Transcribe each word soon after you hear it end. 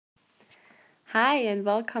Hi, and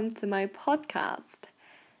welcome to my podcast.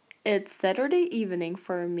 It's Saturday evening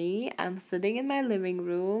for me. I'm sitting in my living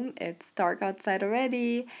room. It's dark outside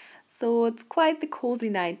already, so it's quite the cozy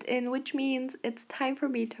night in, which means it's time for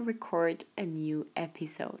me to record a new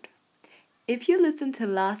episode. If you listened to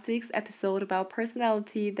last week's episode about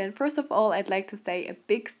personality, then first of all, I'd like to say a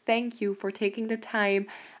big thank you for taking the time.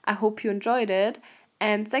 I hope you enjoyed it.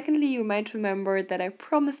 And secondly, you might remember that I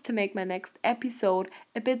promised to make my next episode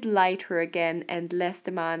a bit lighter again and less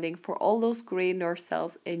demanding for all those gray nerve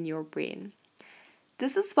cells in your brain.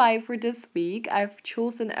 This is why for this week I've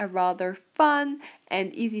chosen a rather fun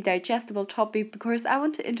and easy digestible topic because I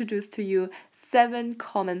want to introduce to you 7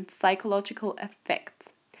 common psychological effects.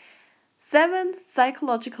 7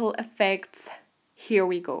 psychological effects. Here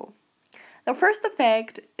we go. The first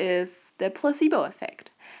effect is the placebo effect.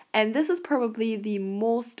 And this is probably the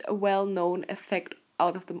most well known effect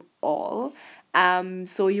out of them all.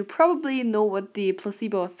 So you probably know what the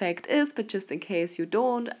placebo effect is, but just in case you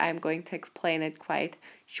don't, I'm going to explain it quite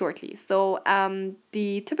shortly. So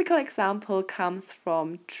the typical example comes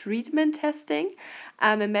from treatment testing.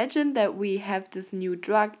 Imagine that we have this new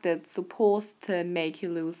drug that's supposed to make you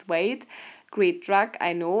lose weight. Great drug,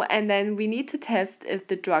 I know. And then we need to test if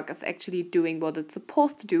the drug is actually doing what it's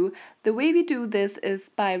supposed to do. The way we do this is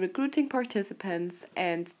by recruiting participants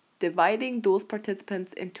and dividing those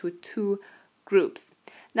participants into 2 groups.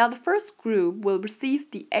 Now, the first group will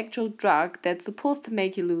receive the actual drug that's supposed to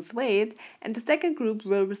make you lose weight, and the second group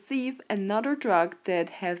will receive another drug that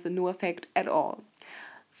has no effect at all.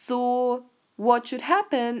 So, what should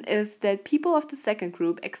happen is that people of the second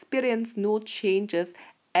group experience no changes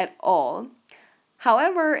at all.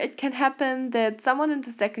 However, it can happen that someone in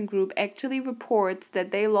the second group actually reports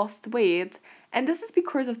that they lost weight, and this is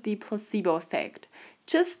because of the placebo effect.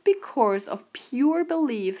 Just because of pure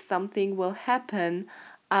belief something will happen,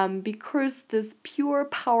 because this pure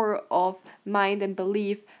power of mind and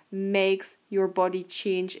belief makes your body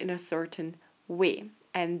change in a certain way.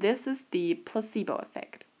 And this is the placebo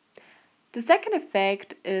effect. The second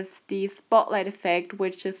effect is the spotlight effect,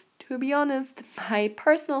 which is, to be honest, my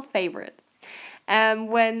personal favorite.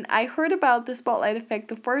 When I heard about the spotlight effect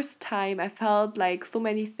the first time, I felt like so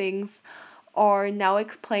many things are now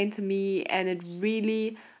explained to me, and it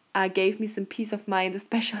really gave me some peace of mind,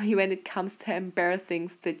 especially when it comes to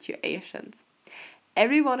embarrassing situations.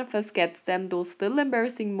 Every one of us gets them, those little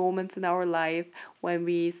embarrassing moments in our life when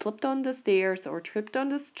we slipped on the stairs or tripped on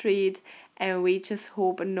the street, and we just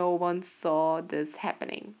hope no one saw this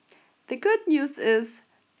happening. The good news is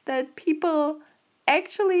that people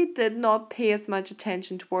actually did not pay as much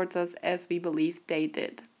attention towards us as we believed they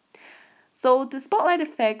did. So the spotlight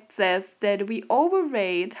effect says that we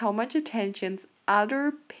overrate how much attention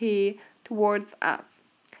others pay towards us.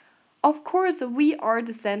 Of course, we are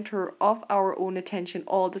the center of our own attention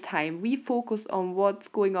all the time. We focus on what's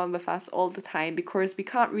going on with us all the time because we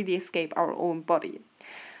can't really escape our own body.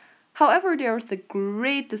 However, there's a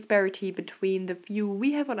great disparity between the view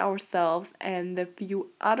we have on ourselves and the view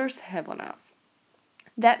others have on us.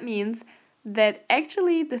 That means that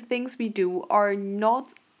actually the things we do are not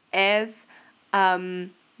as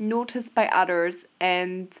noticed by others.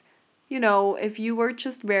 And, if you were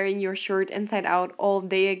just wearing your shirt inside out all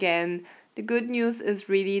day again, the good news is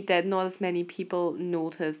really that not as many people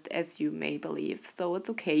noticed as you may believe. So it's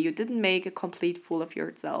okay. You didn't make a complete fool of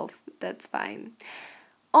yourself. That's fine.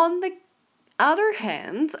 On the other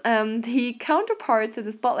hand, the counterpart to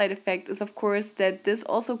the spotlight effect is, of course, that this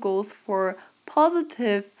also goes for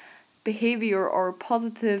positive behavior or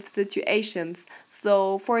positive situations.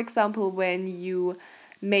 So, for example, when you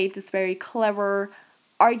made this very clever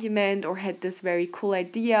argument or had this very cool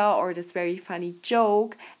idea or this very funny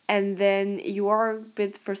joke, and then you are a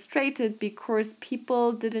bit frustrated because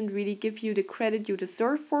people didn't really give you the credit you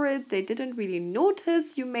deserve for it. They didn't really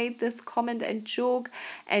notice you made this comment and joke,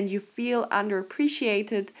 and you feel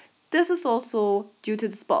underappreciated. This is also due to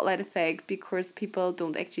the spotlight effect because people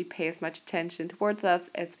don't actually pay as much attention towards us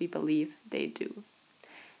as we believe they do.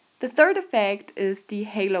 The third effect is the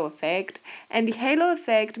halo effect, and the halo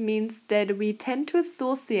effect means that we tend to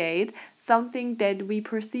associate something that we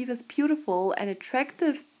perceive as beautiful and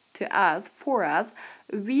attractive to us, for us,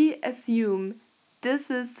 we assume this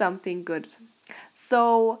is something good.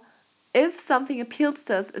 So, if something appeals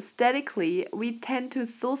to us aesthetically, we tend to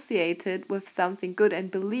associate it with something good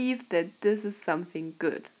and believe that this is something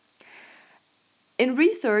good. In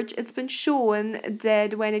research, it's been shown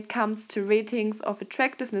that when it comes to ratings of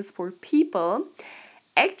attractiveness for people,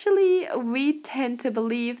 actually we tend to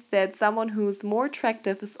believe that someone who's more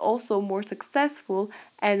attractive is also more successful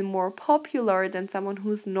and more popular than someone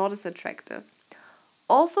who's not as attractive.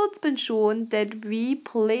 Also, it's been shown that we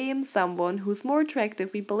blame someone who's more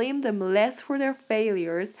attractive, we blame them less for their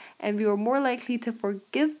failures, and we are more likely to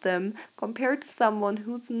forgive them compared to someone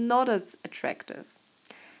who's not as attractive.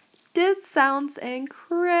 This sounds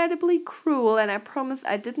incredibly cruel, and I promise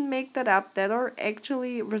I didn't make that up. That are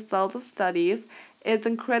actually results of studies. It's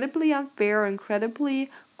incredibly unfair,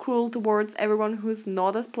 incredibly cruel towards everyone who's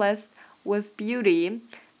not as blessed with beauty.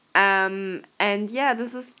 And yeah,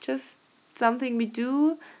 this is just something we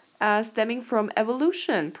do stemming from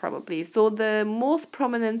evolution, probably. So, the most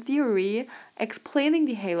prominent theory explaining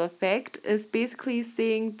the halo effect is basically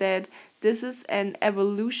saying that this is an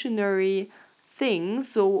evolutionary thing.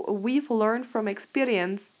 So, we've learned from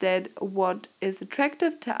experience that what is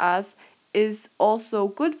attractive to us is also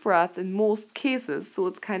good for us in most cases. So,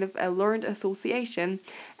 it's kind of a learned association,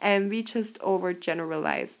 and we just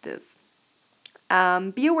overgeneralize this.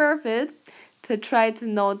 Be aware of it to try to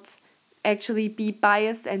not actually be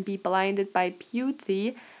biased and be blinded by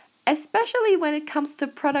beauty, especially when it comes to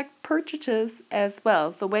product purchases as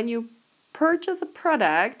well. So when you purchase a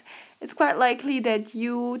product, it's quite likely that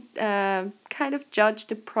you kind of judge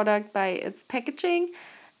the product by its packaging,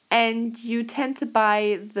 and you tend to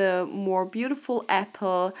buy the more beautiful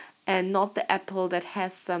apple and not the apple that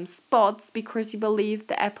has some spots because you believe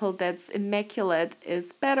the apple that's immaculate is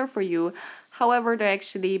better for you. However, they're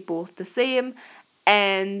actually both the same,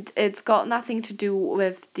 and it's got nothing to do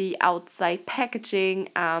with the outside packaging.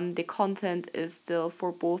 The content is still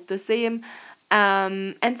for both the same.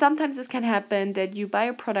 And sometimes this can happen that you buy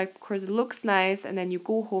a product because it looks nice, and then you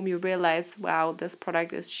go home, you realize, wow, this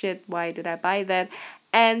product is shit. Why did I buy that?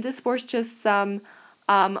 And this was just some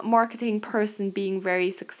marketing person being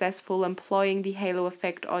very successful, employing the halo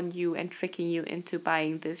effect on you and tricking you into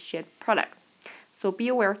buying this shit product. So be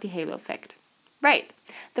aware of the halo effect. Right.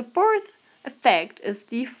 The fourth effect is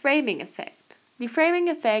the framing effect. The framing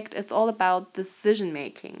effect is all about decision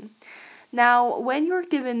making. Now, when you're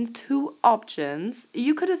given two options,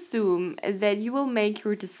 you could assume that you will make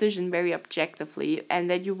your decision very objectively and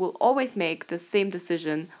that you will always make the same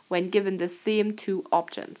decision when given the same two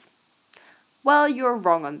options. Well, you're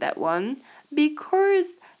wrong on that one because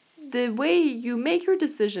the way you make your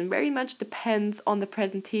decision very much depends on the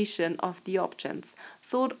presentation of the options.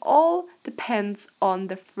 So it all depends on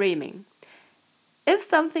the framing. If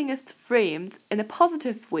something is framed in a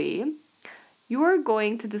positive way, you are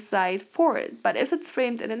going to decide for it. But if it's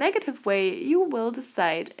framed in a negative way, you will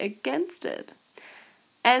decide against it.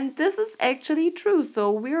 And this is actually true.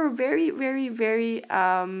 So we are very, very, very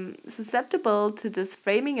susceptible to this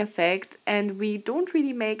framing effect, and we don't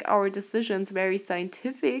really make our decisions very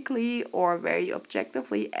scientifically or very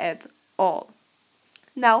objectively at all.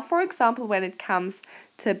 Now, for example, when it comes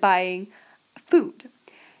to buying food,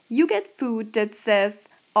 you get food that says,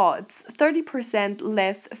 oh, it's 30%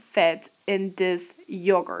 less fat in this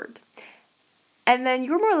yogurt. And then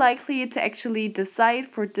you're more likely to actually decide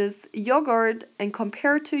for this yogurt and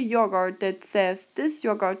compare to yogurt that says this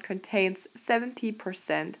yogurt contains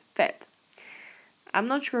 70% fat. I'm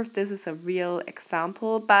not sure if this is a real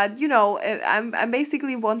example, but I'm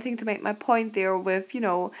basically wanting to make my point there with,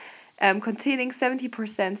 containing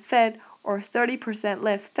 70% fat or 30%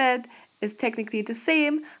 less fat is technically the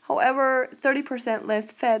same. However, 30%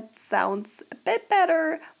 less fat sounds a bit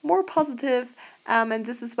better, more positive, and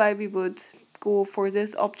this is why we would go for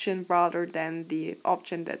this option rather than the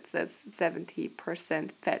option that says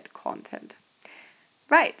 70% fat content.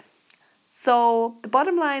 Right. So the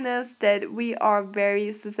bottom line is that we are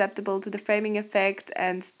very susceptible to the framing effect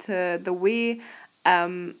and to the way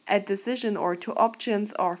a decision or two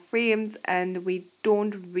options are framed, and we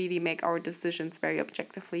don't really make our decisions very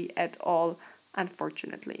objectively at all,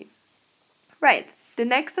 unfortunately. Right, the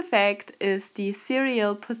next effect is the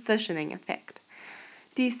serial positioning effect.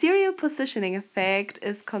 The serial positioning effect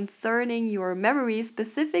is concerning your memory,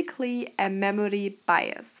 specifically a memory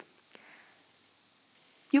bias.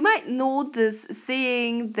 You might know this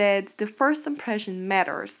saying that the first impression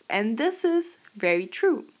matters, and this is very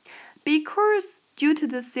true. Because due to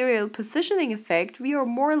the serial positioning effect, we are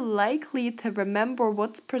more likely to remember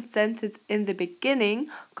what's presented in the beginning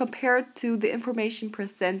compared to the information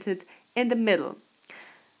presented in the middle.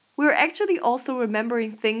 We're actually also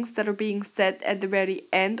remembering things that are being said at the very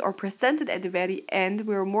end or presented at the very end.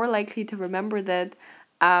 We're more likely to remember that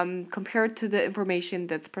compared to the information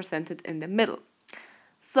that's presented in the middle.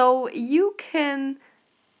 So you can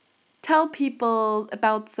tell people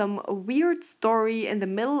about some weird story in the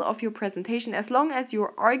middle of your presentation as long as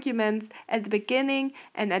your arguments at the beginning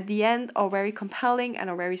and at the end are very compelling and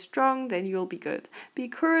are very strong, then you'll be good.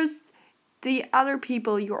 Because the other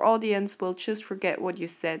people, your audience, will just forget what you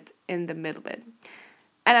said in the middle bit.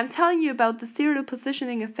 And I'm telling you about the serial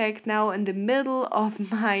positioning effect now in the middle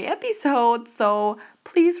of my episode, so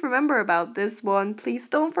please remember about this one. Please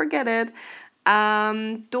don't forget it.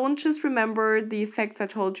 Don't just remember the effects I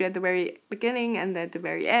told you at the very beginning and at the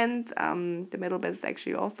very end. The middle bit is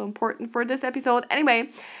actually also important for this episode.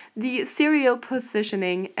 Anyway, the serial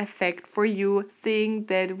positioning effect for you, saying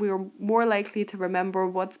that we're more likely to remember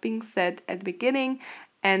what's being said at the beginning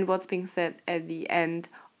and what's being said at the end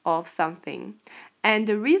of something. And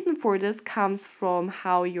the reason for this comes from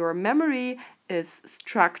how your memory is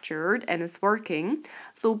structured and is working.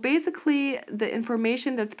 So basically, the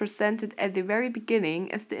information that's presented at the very beginning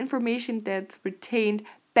is the information that's retained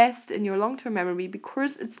best in your long-term memory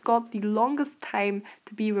because it's got the longest time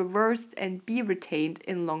to be reversed and be retained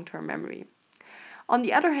in long-term memory. On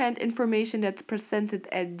the other hand, information that's presented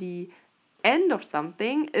at the end of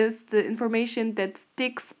something is the information that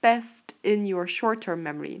sticks best in your short-term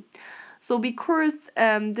memory. So because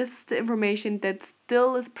this is the information that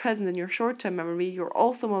still is present in your short-term memory, you're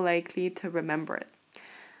also more likely to remember it.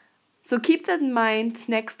 So keep that in mind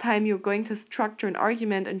next time you're going to structure an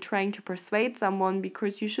argument and trying to persuade someone,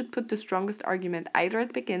 because you should put the strongest argument either at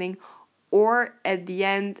the beginning or at the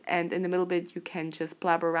end, and in the middle bit you can just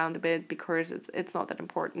blabber around a bit because it's not that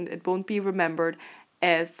important. It won't be remembered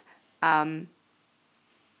as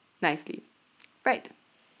nicely. Right.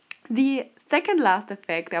 The second last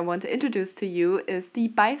effect I want to introduce to you is the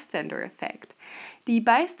bystander effect. The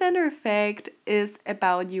bystander effect is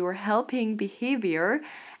about your helping behavior,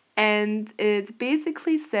 and it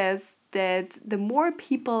basically says that the more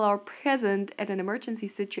people are present at an emergency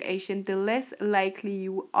situation, the less likely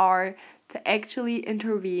you are to actually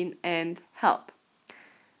intervene and help.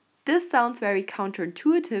 This sounds very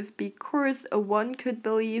counterintuitive because one could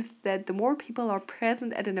believe that the more people are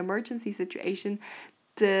present at an emergency situation,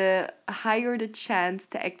 the higher the chance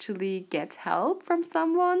to actually get help from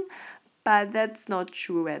someone, but that's not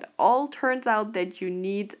true at all. Turns out that you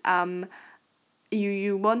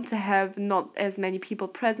want to have not as many people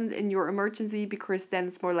present in your emergency, because then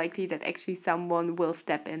it's more likely that actually someone will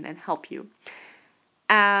step in and help you.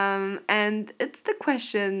 And it's the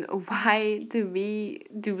question, why do we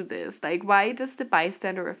do this? Like, why does the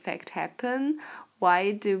bystander effect happen?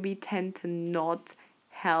 Why do we tend to not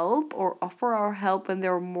help or offer our help when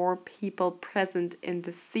there are more people present in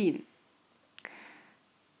the scene?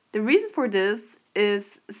 The reason for this is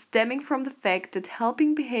stemming from the fact that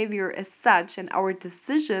helping behavior as such and our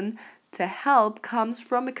decision to help comes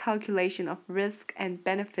from a calculation of risk and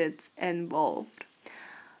benefits involved.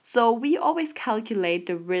 So we always calculate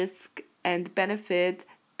the risk and benefit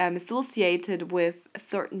associated with a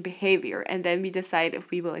certain behavior, and then we decide if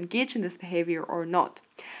we will engage in this behavior or not.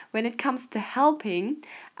 When it comes to helping,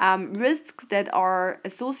 risks that are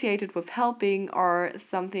associated with helping are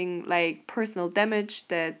something like personal damage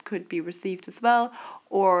that could be received as well,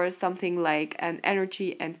 or something like an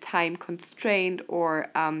energy and time constraint, or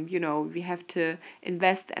we have to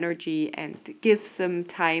invest energy and give some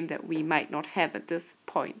time that we might not have at this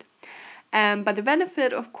point. But the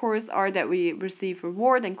benefit, of course, are that we receive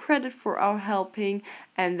reward and credit for our helping,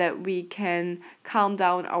 and that we can calm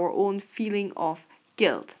down our own feeling of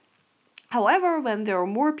guilt. However, when there are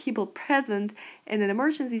more people present in an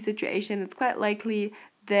emergency situation, it's quite likely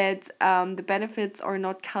that the benefits are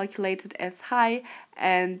not calculated as high,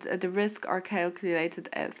 and the risks are calculated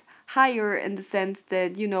as higher, in the sense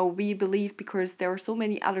that we believe because there are so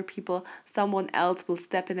many other people, someone else will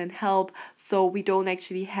step in and help, so we don't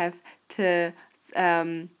actually have to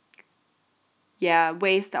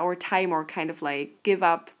waste our time, or kind of like give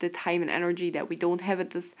up the time and energy that we don't have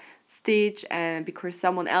at this stage, and because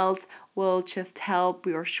someone else will just help,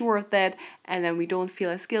 we are sure of that, and then we don't feel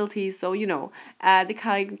as guilty. So the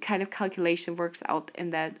kind of calculation works out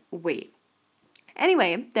in that way.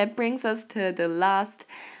 Anyway, that brings us to the last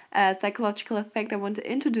psychological effect I want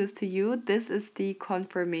to introduce to you. This is the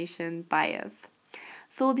confirmation bias.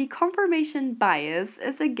 So the confirmation bias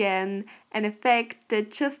is again an effect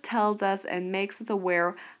that just tells us and makes us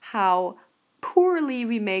aware how poorly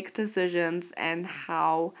we make decisions and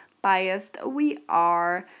how biased we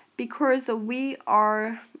are, because we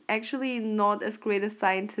are actually not as great as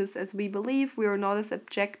scientists as we believe. We are not as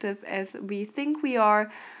objective as we think we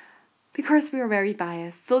are, because we are very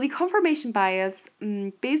biased. So the confirmation bias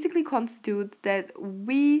basically constitutes that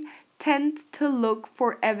we tend to look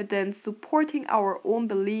for evidence supporting our own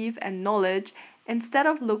belief and knowledge instead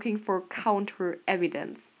of looking for counter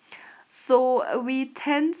evidence. So we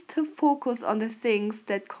tend to focus on the things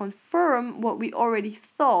that confirm what we already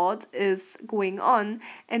thought is going on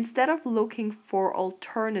instead of looking for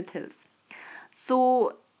alternatives.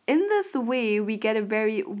 So in this way, we get a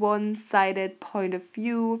very one-sided point of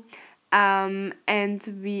view, and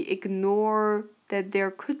we ignore that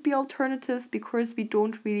there could be alternatives because we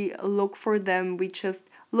don't really look for them. We just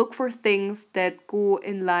look for things that go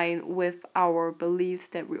in line with our beliefs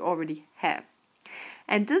that we already have.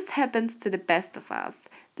 And this happens to the best of us.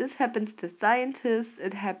 This happens to scientists,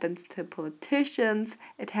 it happens to politicians,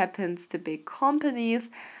 it happens to big companies,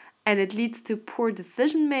 and it leads to poor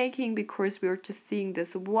decision making because we're just seeing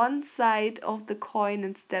this one side of the coin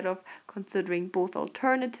instead of considering both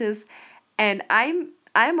alternatives. And I'm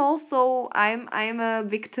a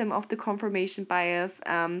victim of the confirmation bias.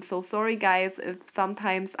 So sorry guys if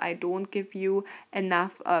sometimes I don't give you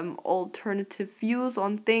enough alternative views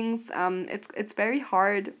on things. It's very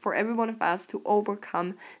hard for every one of us to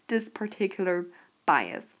overcome this particular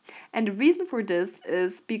bias. And the reason for this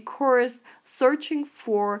is because searching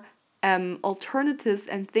for alternatives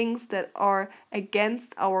and things that are against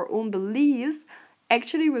our own beliefs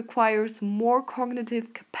actually requires more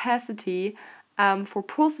cognitive capacity for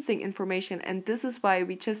processing information. And this is why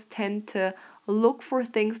we just tend to look for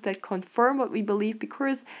things that confirm what we believe,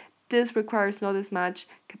 because this requires not as much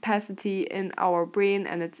capacity in our brain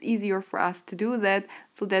and it's easier for us to do that.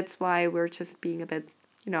 So that's why we're just being a bit,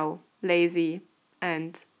 lazy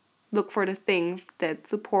and look for the things that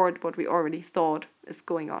support what we already thought is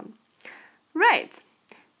going on. Right.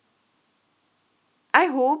 I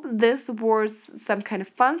hope this was some kind of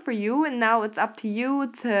fun for you, and now it's up to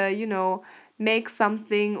you to, make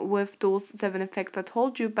something with those 7 effects I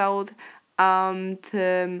told you about,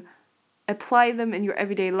 to apply them in your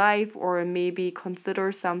everyday life, or maybe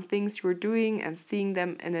consider some things you're doing and seeing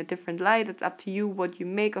them in a different light. It's up to you what you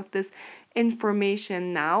make of this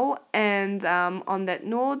information now. And on that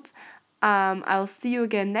note, I'll see you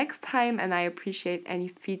again next time, and I appreciate any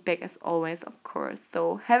feedback as always, of course.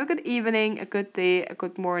 So have a good evening, a good day, a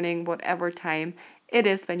good morning, whatever time it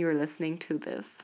is when you're listening to this.